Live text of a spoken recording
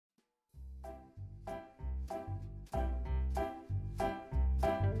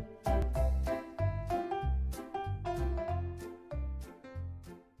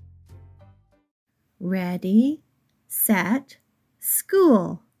Ready, Set,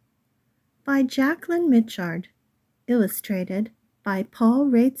 School by Jacquelyn Mitchard, illustrated by Paul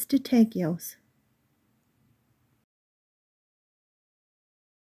Rates-de-Tegios.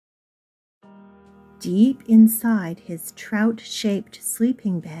 Deep inside his trout-shaped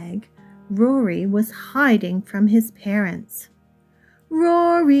sleeping bag, Rory was hiding from his parents.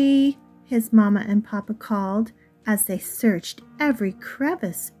 "Rory!" his mama and papa called as they searched every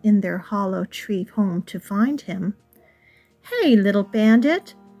crevice in their hollow tree home to find him. "Hey, little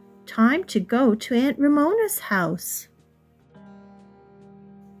bandit, time to go to Aunt Ramona's house."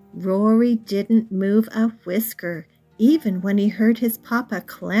 Rory didn't move a whisker, even when he heard his papa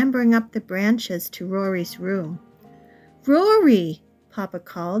clambering up the branches to Rory's room. "Rory," papa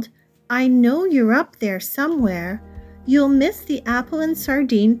called, "I know you're up there somewhere. You'll miss the apple and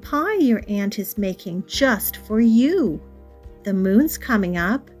sardine pie your aunt is making just for you. The moon's coming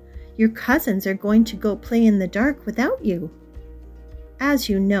up. Your cousins are going to go play in the dark without you." As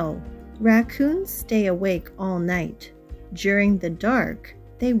you know, raccoons stay awake all night. During the dark,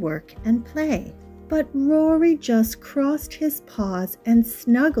 they work and play. But Rory just crossed his paws and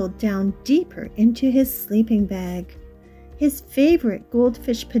snuggled down deeper into his sleeping bag. His favorite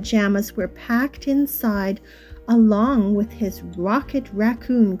goldfish pajamas were packed inside, along with his Rocket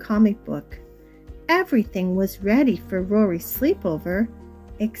Raccoon comic book. Everything was ready for Rory's sleepover,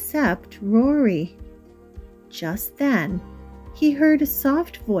 except Rory. Just then, he heard a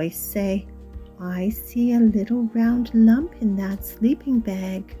soft voice say, "I see a little round lump in that sleeping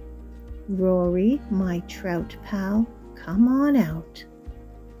bag. Rory, my trout pal, come on out."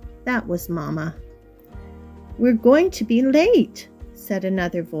 That was Mama. "We're going to be late," said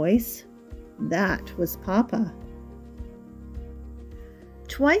another voice. That was Papa.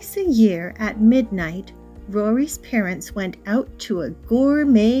 Twice a year at midnight, Rory's parents went out to a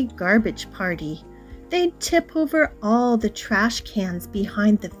gourmet garbage party. They'd tip over all the trash cans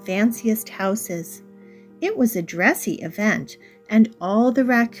behind the fanciest houses. It was a dressy event, and all the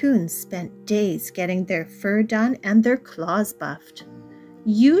raccoons spent days getting their fur done and their claws buffed.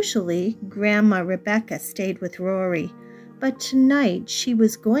 Usually, Grandma Rebecca stayed with Rory, but tonight she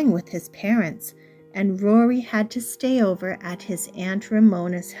was going with his parents, and Rory had to stay over at his Aunt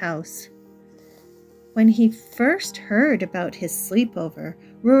Ramona's house. When he first heard about his sleepover,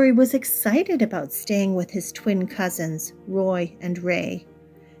 Rory was excited about staying with his twin cousins, Roy and Ray.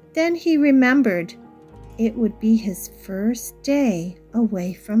 Then he remembered it would be his first day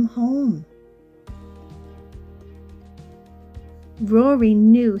away from home. Rory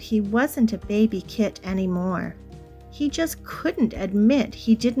knew he wasn't a baby kit anymore. He just couldn't admit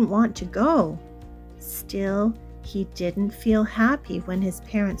he didn't want to go. Still, he didn't feel happy when his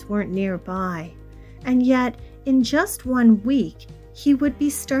parents weren't nearby. And yet, in just 1 week, he would be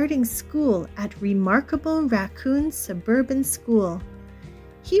starting school at Remarkable Raccoon Suburban School.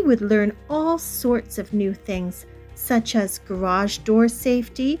 He would learn all sorts of new things, such as garage door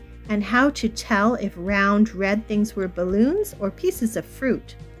safety and how to tell if round red things were balloons or pieces of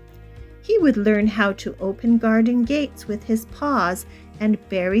fruit. He would learn how to open garden gates with his paws and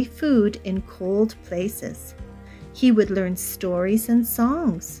bury food in cold places. He would learn stories and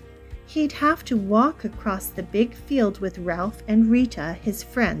songs. He'd have to walk across the big field with Ralph and Rita, his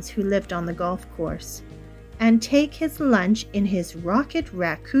friends who lived on the golf course, and take his lunch in his Rocket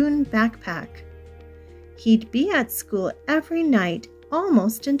Raccoon backpack. He'd be at school every night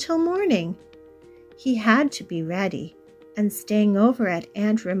almost until morning. He had to be ready, and staying over at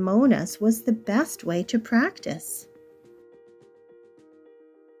Aunt Ramona's was the best way to practice.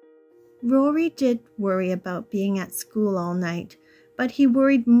 Rory did worry about being at school all night, but he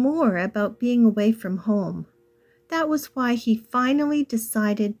worried more about being away from home. That was why he finally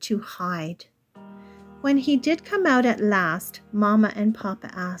decided to hide. When he did come out at last, Mama and Papa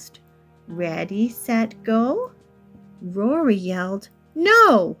asked, "Ready, set, go?" Rory yelled,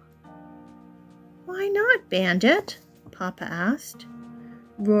 "No!" "Why not, Bandit?" Papa asked.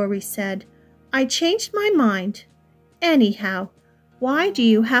 Rory said, "I changed my mind. Anyhow, why do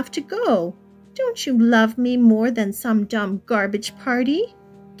you have to go? Don't you love me more than some dumb garbage party?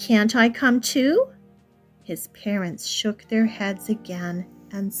 Can't I come too?" His parents shook their heads again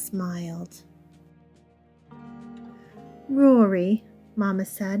and smiled. "Rory," Mama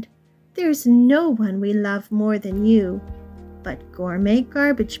said, "there's no one we love more than you, but gourmet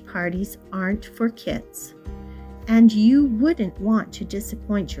garbage parties aren't for kids. And you wouldn't want to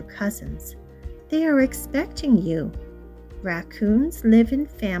disappoint your cousins. They are expecting you. Raccoons live in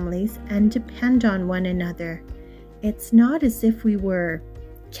families and depend on one another. It's not as if we were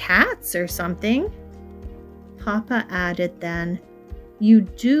cats or something." Papa added then, You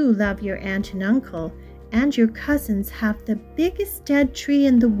do love your aunt and uncle, and your cousins have the biggest dead tree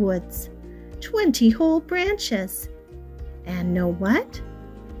in the woods. 20 whole branches. And know what?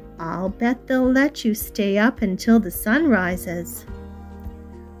 I'll bet they'll let you stay up until the sun rises."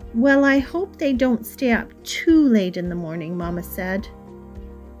 "Well, I hope they don't stay up too late in the morning," Mama said.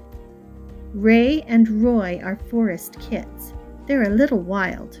 Ray and Roy are forest kits. They're a little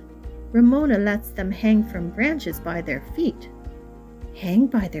wild. Ramona lets them hang from branches by their feet. Hang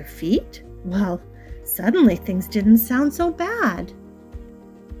by their feet? Well, suddenly things didn't sound so bad.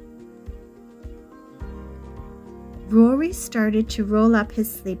 Rory started to roll up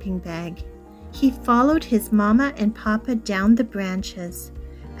his sleeping bag. He followed his mama and papa down the branches.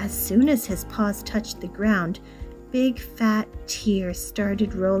 As soon as his paws touched the ground, big fat tears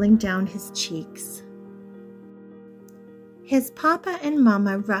started rolling down his cheeks. His papa and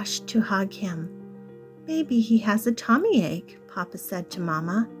mama rushed to hug him. "Maybe he has a tummy ache," Papa said to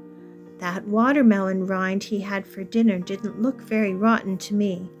Mama. "That watermelon rind he had for dinner didn't look very rotten to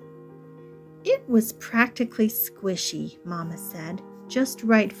me." "It was practically squishy," Mama said, "just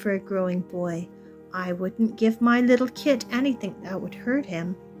right for a growing boy. I wouldn't give my little kit anything that would hurt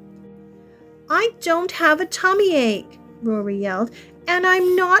him." "I don't have a tummy ache," Rory yelled, "and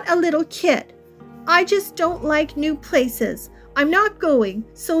I'm not a little kit. I just don't like new places. I'm not going,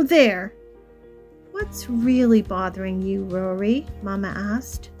 so there." "What's really bothering you, Rory?" Mama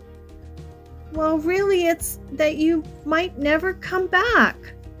asked. "Well, really, it's that you might never come back,"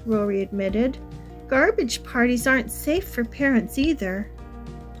 Rory admitted. "Garbage parties aren't safe for parents either."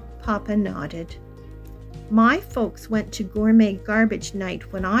 Papa nodded. "My folks went to gourmet garbage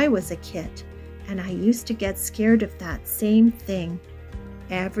night when I was a kid, and I used to get scared of that same thing.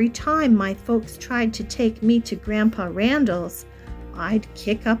 Every time my folks tried to take me to Grandpa Randall's, I'd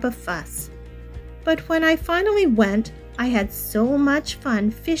kick up a fuss. But when I finally went, I had so much fun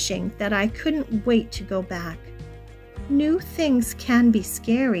fishing that I couldn't wait to go back. New things can be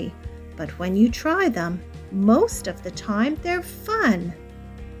scary, but when you try them, most of the time they're fun."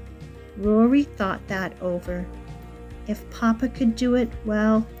 Rory thought that over. If Papa could do it,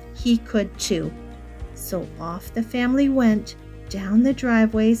 well, he could too. So off the family went, down the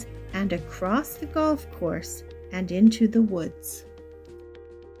driveways and across the golf course and into the woods.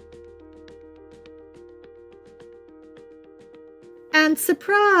 And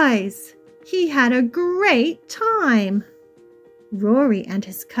surprise! He had a great time! Rory and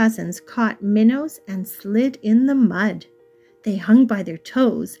his cousins caught minnows and slid in the mud. They hung by their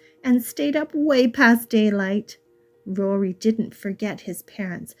toes and stayed up way past daylight. Rory didn't forget his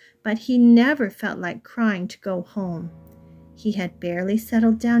parents, but he never felt like crying to go home. He had barely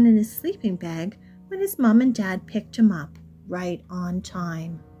settled down in his sleeping bag when his mom and dad picked him up, right on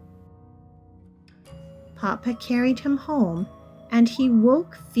time. Papa carried him home, and he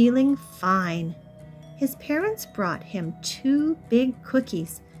woke feeling fine. His parents brought him 2 big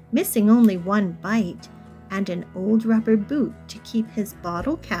cookies, missing only 1 bite, and an old rubber boot to keep his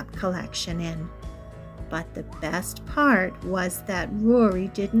bottle cap collection in. But the best part was that Rory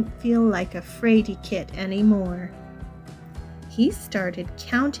didn't feel like a fraidy kit anymore. He started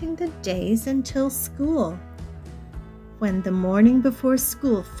counting the days until school. When the morning before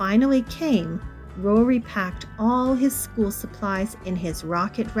school finally came, Rory packed all his school supplies in his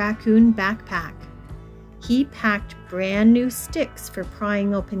Rocket Raccoon backpack. He packed brand new sticks for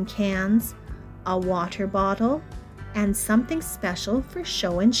prying open cans, a water bottle, and something special for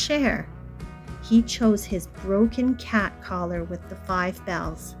show and share. He chose his broken cat collar with the 5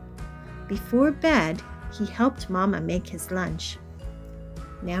 bells. Before bed, he helped Mama make his lunch.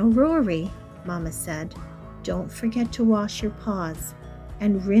 "Now, Rory," Mama said, "don't forget to wash your paws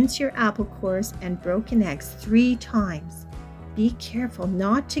and rinse your apple cores and broken eggs 3 times. Be careful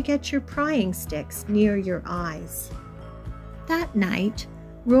not to get your prying sticks near your eyes." That night,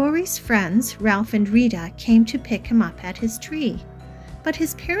 Rory's friends, Ralph and Rita, came to pick him up at his tree, but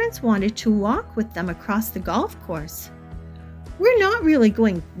his parents wanted to walk with them across the golf course. "We're not really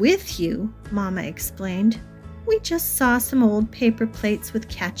going with you," Mama explained. "We just saw some old paper plates with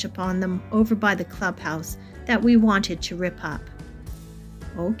ketchup on them over by the clubhouse that we wanted to rip up."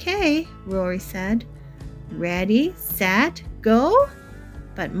 "Okay," Rory said. "Ready, set, go?"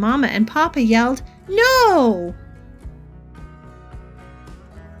 But Mama and Papa yelled, "No!"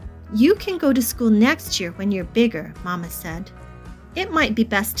 "You can go to school next year when you're bigger," Mama said. "It might be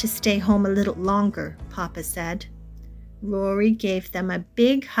best to stay home a little longer," Papa said. Rory gave them a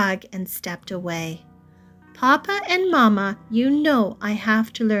big hug and stepped away. "Papa and Mama, you know I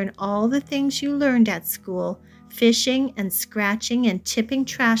have to learn all the things you learned at school, fishing and scratching and tipping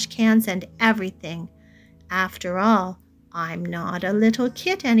trash cans and everything. After all, I'm not a little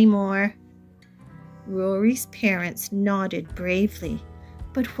kid anymore." Rory's parents nodded bravely,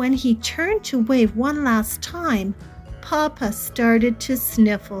 but when he turned to wave one last time, Papa started to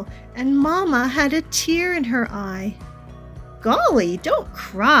sniffle and Mama had a tear in her eye. "Golly, don't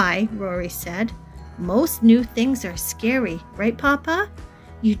cry," Rory said. "Most new things are scary, right, Papa?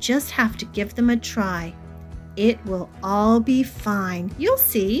 You just have to give them a try. It will all be fine, you'll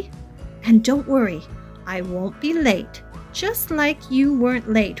see. And don't worry, I won't be late, just like you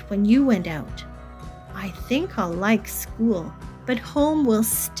weren't late when you went out. I think I'll like school, but home will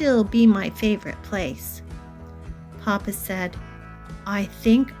still be my favorite place." Papa said, "I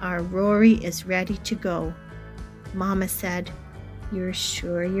think our Rory is ready to go." Mama said, "You're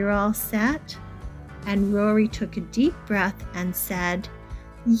sure you're all set?" And Rory took a deep breath and said,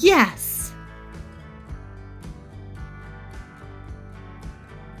 "Yes!"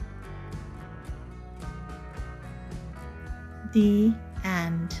 The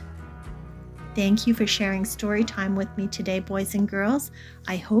end. Thank you for sharing story time with me today, boys and girls.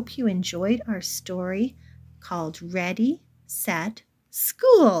 I hope you enjoyed our story called Ready, Set,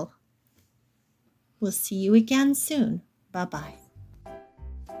 School. We'll see you again soon. Bye-bye.